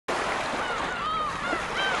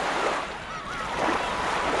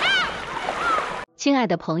亲爱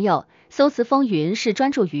的朋友，搜词风云是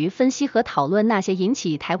专注于分析和讨论那些引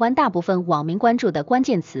起台湾大部分网民关注的关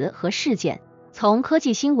键词和事件，从科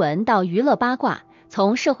技新闻到娱乐八卦，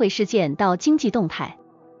从社会事件到经济动态，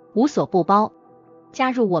无所不包。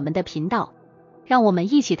加入我们的频道，让我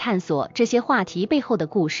们一起探索这些话题背后的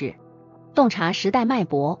故事，洞察时代脉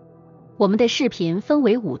搏。我们的视频分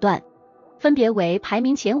为5段，分别为排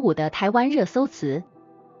名前5的台湾热搜词，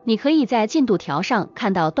你可以在进度条上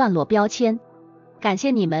看到段落标签。感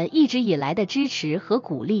谢你们一直以来的支持和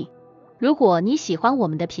鼓励。如果你喜欢我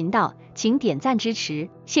们的频道，请点赞支持，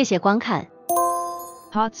谢谢观看。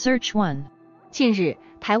 Hot Search 1。 近日，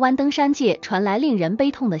台湾登山界传来令人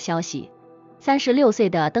悲痛的消息，36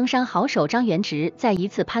岁的登山好手张元植在一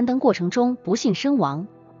次攀登过程中不幸身亡。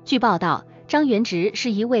据报道，张元植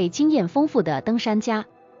是一位经验丰富的登山家，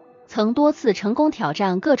曾多次成功挑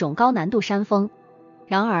战各种高难度山峰。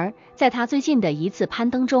然而，在他最近的一次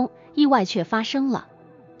攀登中，意外却发生了。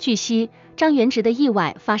据悉，张元植的意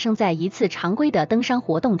外发生在一次常规的登山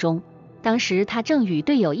活动中，当时他正与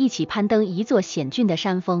队友一起攀登一座险峻的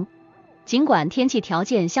山峰。尽管天气条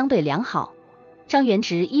件相对良好，张元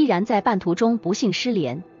植依然在半途中不幸失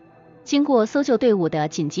联。经过搜救队伍的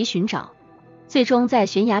紧急寻找，最终在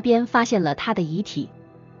悬崖边发现了他的遗体。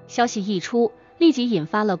消息一出，立即引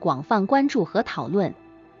发了广泛关注和讨论。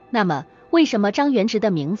那么，为什么张元植的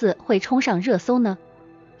名字会冲上热搜呢？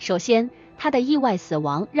首先，他的意外死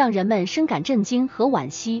亡让人们深感震惊和惋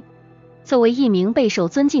惜。作为一名备受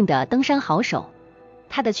尊敬的登山好手，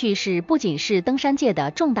他的去世不仅是登山界的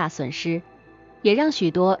重大损失，也让许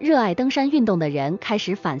多热爱登山运动的人开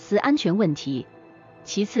始反思安全问题。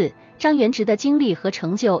其次，张元植的经历和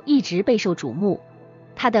成就一直备受瞩目，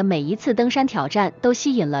他的每一次登山挑战都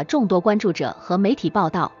吸引了众多关注者和媒体报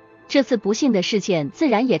道。这次不幸的事件自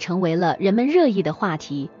然也成为了人们热议的话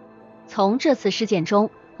题。从这次事件中，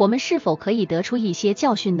我们是否可以得出一些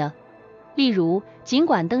教训呢？例如，尽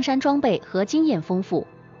管登山装备和经验丰富，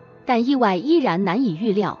但意外依然难以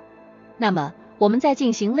预料。那么，我们在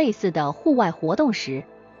进行类似的户外活动时，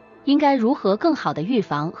应该如何更好的预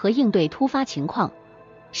防和应对突发情况？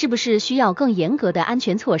是不是需要更严格的安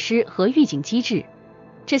全措施和预警机制？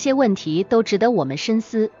这些问题都值得我们深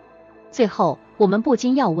思。最后，我们不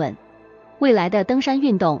禁要问，未来的登山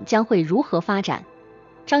运动将会如何发展？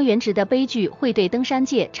张元植的悲剧会对登山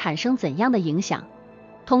界产生怎样的影响？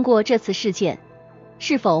通过这次事件，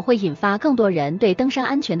是否会引发更多人对登山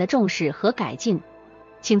安全的重视和改进？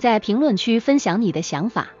请在评论区分享你的想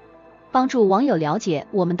法，帮助网友了解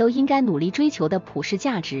我们都应该努力追求的普世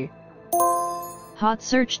价值。 Hot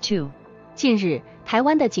Search 2。 近日，台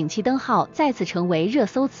湾的景气灯号再次成为热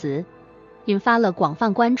搜词，引发了广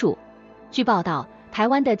泛关注。据报道，台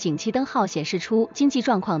湾的景气灯号显示出经济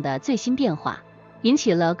状况的最新变化，引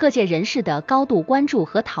起了各界人士的高度关注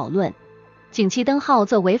和讨论。景气灯号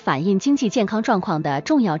作为反映经济健康状况的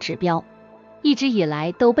重要指标，一直以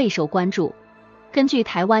来都备受关注。根据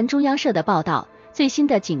台湾中央社的报道，最新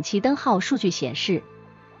的景气灯号数据显示，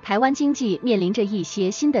台湾经济面临着一些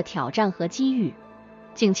新的挑战和机遇。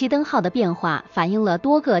景气灯号的变化反映了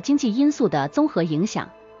多个经济因素的综合影响。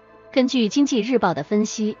根据经济日报的分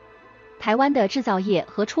析，台湾的制造业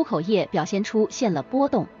和出口业表现出现了波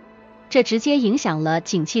动，这直接影响了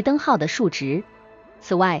景气灯号的数值。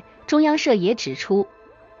此外，中央社也指出，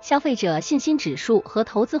消费者信心指数和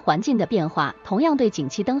投资环境的变化同样对景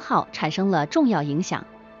气灯号产生了重要影响。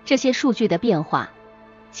这些数据的变化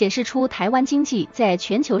显示出台湾经济在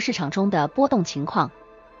全球市场中的波动情况。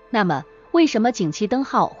那么，为什么景气灯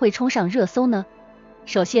号会冲上热搜呢？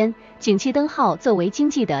首先，景气灯号作为经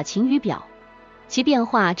济的晴雨表，其变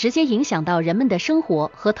化直接影响到人们的生活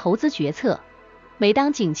和投资决策。每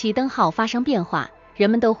当景气灯号发生变化，人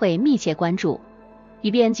们都会密切关注，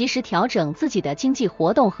以便及时调整自己的经济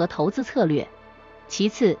活动和投资策略。其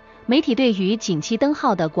次，媒体对于景气灯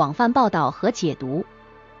号的广泛报道和解读，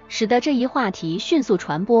使得这一话题迅速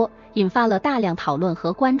传播，引发了大量讨论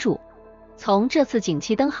和关注。从这次景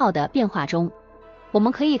气灯号的变化中，我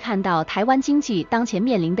们可以看到台湾经济当前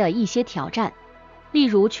面临的一些挑战，例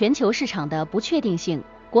如全球市场的不确定性、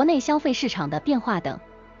国内消费市场的变化等。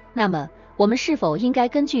那么，我们是否应该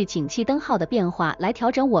根据景气灯号的变化来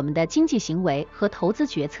调整我们的经济行为和投资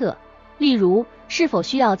决策？例如，是否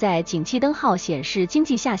需要在景气灯号显示经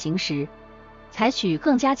济下行时，采取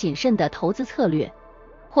更加谨慎的投资策略，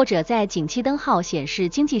或者在景气灯号显示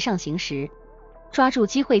经济上行时，抓住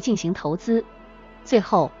机会进行投资？最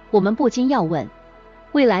后，我们不禁要问，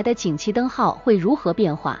未来的景气灯号会如何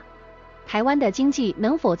变化？台湾的经济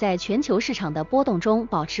能否在全球市场的波动中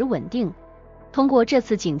保持稳定？通过这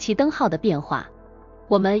次景气灯号的变化，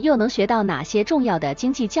我们又能学到哪些重要的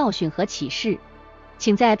经济教训和启示？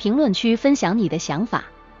请在评论区分享你的想法，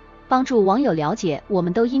帮助网友了解我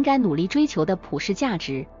们都应该努力追求的普世价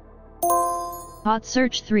值。Hot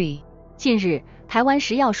Search 3。近日，台湾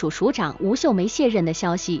食药署署长吴秀梅卸任的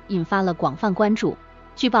消息引发了广泛关注。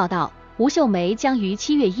据报道，吴秀梅将于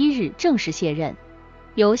7月1日正式卸任，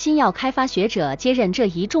由新药开发学者接任这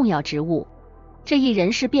一重要职务。这一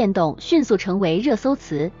人事变动迅速成为热搜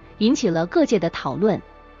词，引起了各界的讨论。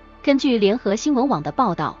根据联合新闻网的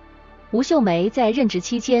报道，吴秀梅在任职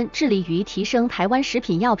期间致力于提升台湾食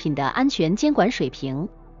品药品的安全监管水平，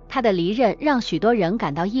她的离任让许多人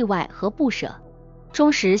感到意外和不舍。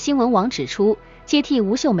中时新闻网指出，接替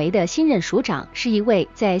吴秀梅的新任署长是一位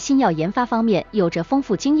在新药研发方面有着丰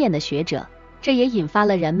富经验的学者，这也引发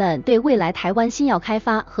了人们对未来台湾新药开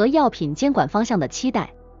发和药品监管方向的期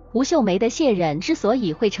待。吴秀梅的卸任之所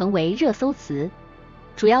以会成为热搜词，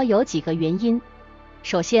主要有几个原因。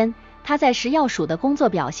首先，她在食药署的工作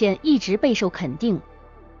表现一直备受肯定，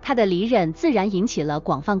她的离任自然引起了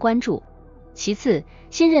广泛关注。其次，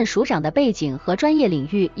新任署长的背景和专业领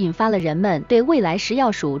域引发了人们对未来食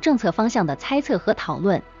药署政策方向的猜测和讨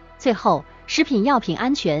论。最后，食品药品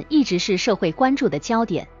安全一直是社会关注的焦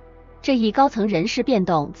点，这一高层人事变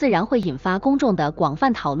动自然会引发公众的广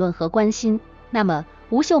泛讨论和关心。那么，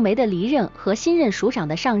吴秀梅的离任和新任署长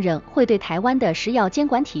的上任会对台湾的食药监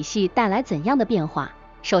管体系带来怎样的变化？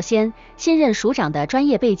首先，新任署长的专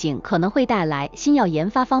业背景可能会带来新药研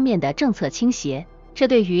发方面的政策倾斜，这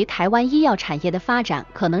对于台湾医药产业的发展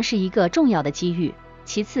可能是一个重要的机遇。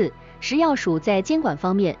其次，食药署在监管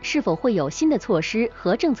方面是否会有新的措施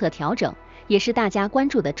和政策调整，也是大家关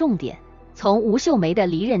注的重点。从吴秀梅的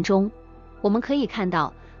离任中，我们可以看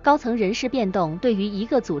到，高层人事变动对于一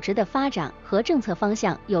个组织的发展和政策方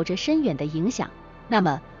向有着深远的影响。那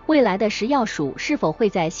么，未来的食药署是否会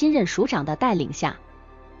在新任署长的带领下，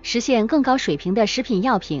实现更高水平的食品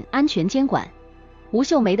药品安全监管？吴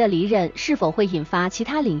秀梅的离任是否会引发其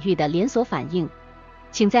他领域的连锁反应？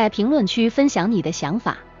请在评论区分享你的想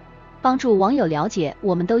法，帮助网友了解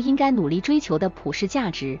我们都应该努力追求的普世价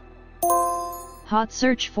值。Hot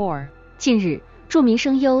Search 4。近日，著名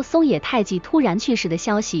声优松野泰纪突然去世的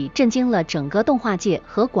消息震惊了整个动画界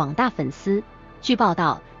和广大粉丝。据报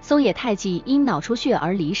道，松野泰纪因脑出血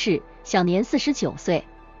而离世，享年49岁。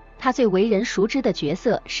他最为人熟知的角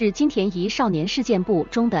色是金田一少年事件簿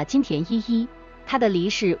中的金田一一。他的离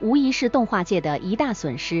世无疑是动画界的一大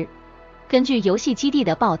损失。根据游戏基地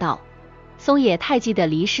的报道，松野泰纪的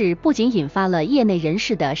离世不仅引发了业内人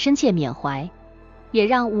士的深切缅怀，也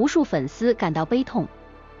让无数粉丝感到悲痛。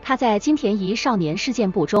他在金田一少年事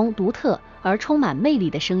件簿中独特而充满魅力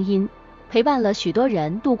的声音，陪伴了许多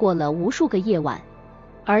人度过了无数个夜晚。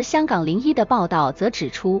而香港01的报道则指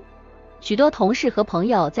出，许多同事和朋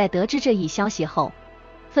友在得知这一消息后，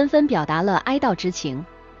纷纷表达了哀悼之情。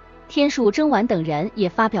天数真丸等人也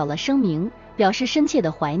发表了声明，表示深切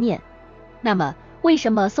的怀念。那么，为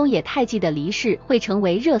什么松野泰纪的离世会成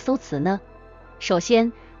为热搜词呢？首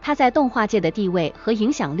先，他在动画界的地位和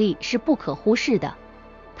影响力是不可忽视的。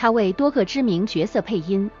他为多个知名角色配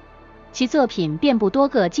音，其作品遍布多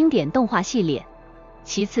个经典动画系列。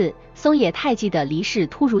其次，松野泰纪的离世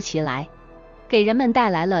突如其来，给人们带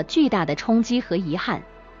来了巨大的冲击和遗憾。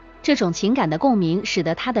这种情感的共鸣使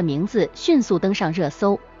得他的名字迅速登上热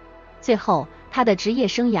搜。最后，他的职业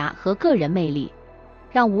生涯和个人魅力，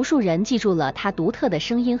让无数人记住了他独特的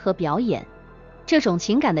声音和表演。这种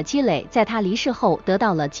情感的积累在他离世后得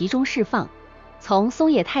到了集中释放。从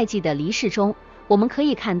松野泰纪的离世中，我们可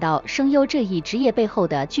以看到声优这一职业背后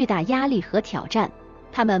的巨大压力和挑战。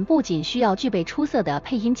他们不仅需要具备出色的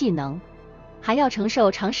配音技能，还要承受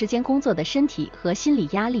长时间工作的身体和心理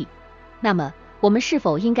压力。那么，我们是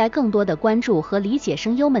否应该更多的关注和理解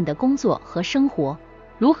声优们的工作和生活？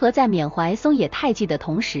如何在缅怀松野泰纪的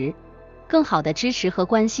同时，更好的支持和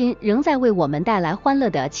关心仍在为我们带来欢乐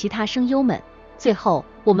的其他声优们？最后，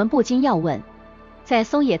我们不禁要问，在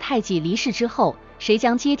松野泰纪离世之后，谁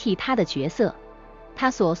将接替他的角色？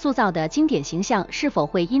他所塑造的经典形象是否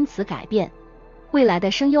会因此改变？未来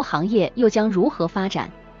的声优行业又将如何发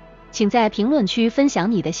展？请在评论区分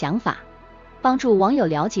享你的想法，帮助网友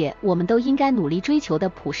了解我们都应该努力追求的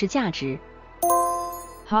普世价值。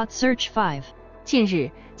Hot Search 5。近日，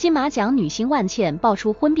金马奖女星万茜爆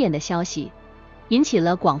出婚变的消息，引起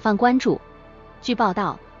了广泛关注。据报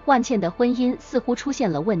道，万茜的婚姻似乎出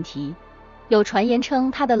现了问题，有传言称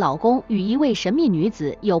她的老公与一位神秘女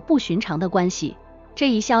子有不寻常的关系。这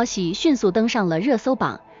一消息迅速登上了热搜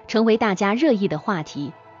榜，成为大家热议的话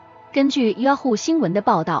题。根据 Yahoo 新闻的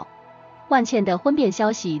报道，万茜的婚变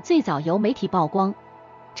消息最早由媒体曝光，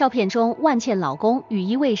照片中万茜老公与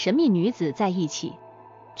一位神秘女子在一起，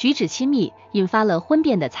举止亲密，引发了婚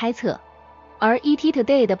变的猜测。而 ET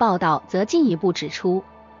Today 的报道则进一步指出，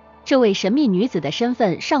这位神秘女子的身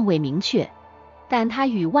份尚未明确，但她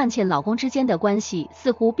与万茜老公之间的关系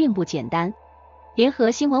似乎并不简单。联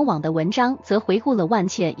合新闻网的文章则回顾了万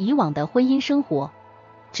茜以往的婚姻生活，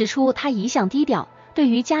指出她一向低调，对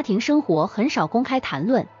于家庭生活很少公开谈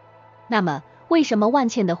论。那么，为什么万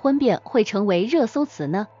茜的婚变会成为热搜词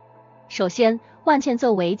呢？首先，万茜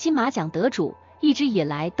作为金马奖得主，一直以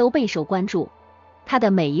来都备受关注。她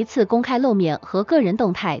的每一次公开露面和个人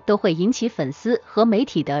动态都会引起粉丝和媒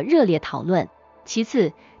体的热烈讨论。其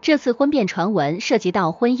次，这次婚变传闻涉及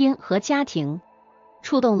到婚姻和家庭，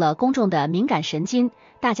触动了公众的敏感神经，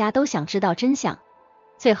大家都想知道真相。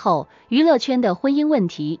最后，娱乐圈的婚姻问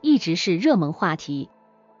题一直是热门话题。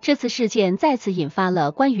这次事件再次引发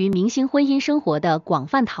了关于明星婚姻生活的广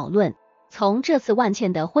泛讨论。从这次万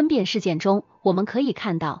茜的婚变事件中，我们可以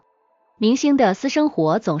看到，明星的私生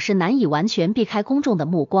活总是难以完全避开公众的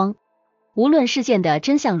目光。无论事件的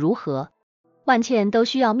真相如何，万茜都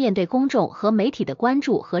需要面对公众和媒体的关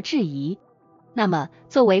注和质疑。那么，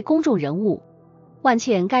作为公众人物，万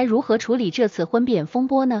茜该如何处理这次婚变风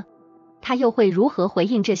波呢？她又会如何回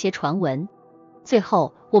应这些传闻？最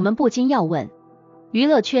后，我们不禁要问，娱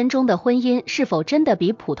乐圈中的婚姻是否真的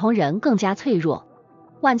比普通人更加脆弱？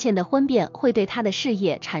万茜的婚变会对她的事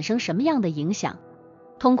业产生什么样的影响？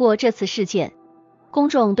通过这次事件，公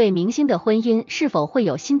众对明星的婚姻是否会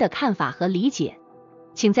有新的看法和理解？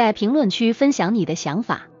请在评论区分享你的想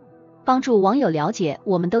法，帮助网友了解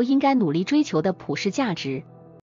我们都应该努力追求的普世价值。